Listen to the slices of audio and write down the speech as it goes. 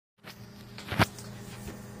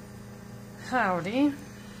Howdy.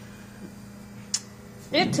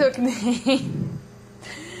 It took me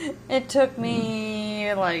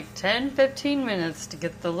like 10-15 minutes to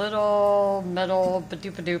get the little metal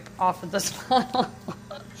badoopadoop off of this bottle.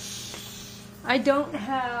 I don't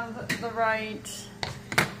have the right,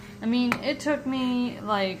 it took me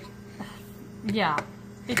like, yeah,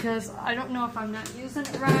 because I don't know if I'm not using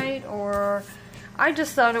it right, or I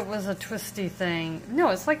just thought it was a twisty thing. No,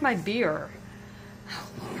 it's like my beer. Oh,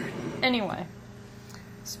 Lord. Anyway,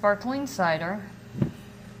 sparkling cider.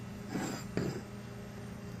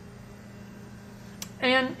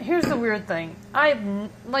 And here's the weird thing. I've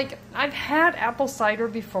had apple cider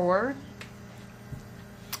before.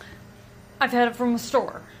 I've had it from a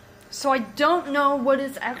store. So I don't know what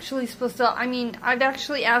it's actually supposed to... I've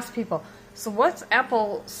actually asked people, so what's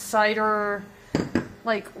apple cider...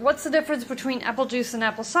 what's the difference between apple juice and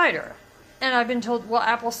apple cider? And I've been told, well,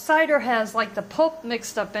 apple cider has, the pulp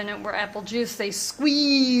mixed up in it, where apple juice, they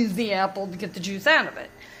squeeze the apple to get the juice out of it.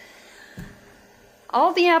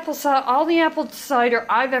 All the apple cider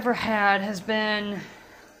I've ever had has been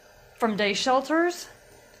from day shelters.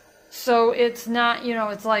 So it's not,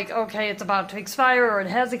 it's like, okay, it's about to expire, or it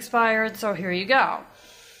has expired, so here you go.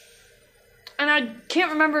 And I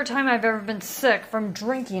can't remember a time I've ever been sick from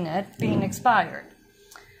drinking it being expired.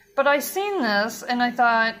 But I seen this, and I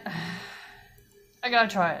thought, I gotta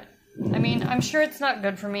try it. I'm sure it's not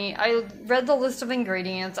good for me. I read the list of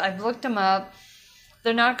ingredients. I've looked them up.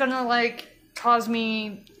 They're not gonna, cause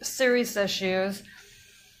me serious issues.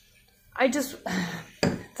 It's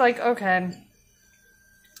like, okay.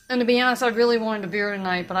 And to be honest, I really wanted a beer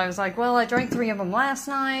tonight, but I was like, well, I drank 3 of them last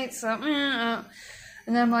night, so, And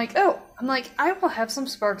then I will have some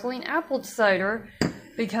sparkling apple cider,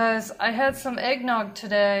 because I had some eggnog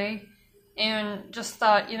today, and just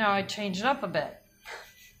thought, I'd change it up a bit.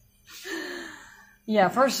 Yeah,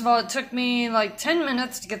 first of all, it took me 10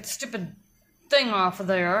 minutes to get the stupid thing off of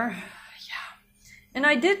there. Yeah. And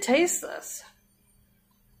I did taste this.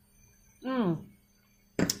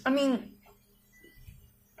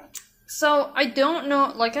 So I don't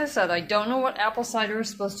know, like I said, I don't know what apple cider is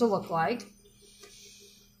supposed to look like.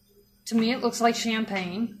 To me, it looks like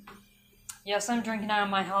champagne. Yes, I'm drinking out of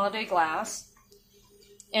my holiday glass.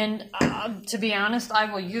 And to be honest, I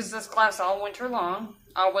will use this glass all winter long.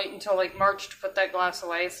 I'll wait until March to put that glass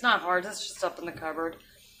away. It's not hard, it's just up in the cupboard.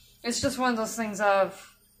 It's just one of those things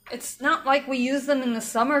of, it's not like we use them in the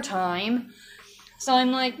summertime. So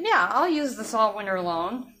I'm like, yeah, I'll use this all winter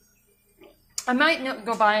long. I might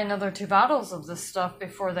go buy another 2 bottles of this stuff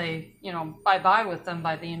before they, bye-bye with them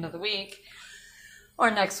by the end of the week.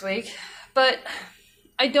 Or next week. But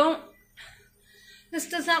this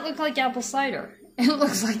does not look like apple cider. It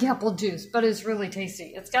looks like apple juice, but it's really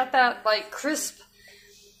tasty. It's got that, crisp,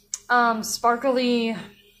 sparkly,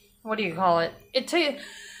 what do you call it? It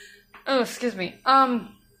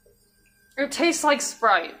tastes like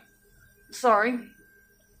Sprite. Sorry.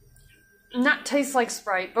 Not taste like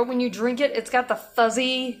Sprite, but when you drink it, it's got the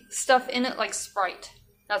fuzzy stuff in it like Sprite.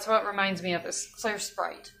 That's what it reminds me of, is clear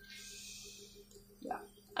Sprite. Yeah.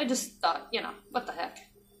 I just thought, what the heck.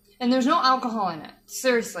 And there's no alcohol in it.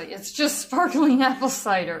 Seriously, it's just sparkling apple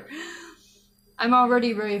cider. I'm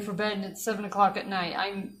already ready for bed, and it's 7 o'clock at night.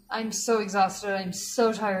 I'm so exhausted. I'm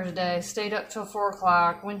so tired today. Stayed up till 4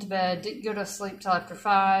 o'clock, went to bed, didn't go to sleep till after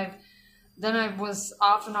 5. Then I was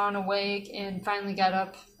off and on awake, and finally got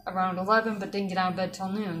up around 11, but didn't get out of bed till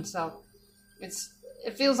noon. So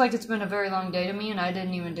it feels like it's been a very long day to me, and I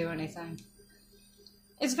didn't even do anything.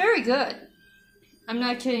 It's very good. I'm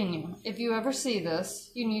not kidding you. If you ever see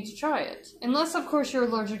this, you need to try it. Unless, of course, you're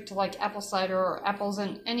allergic to, apple cider or apples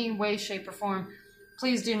in any way, shape, or form.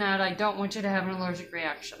 Please do not. I don't want you to have an allergic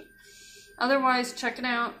reaction. Otherwise, check it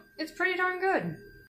out. It's pretty darn good.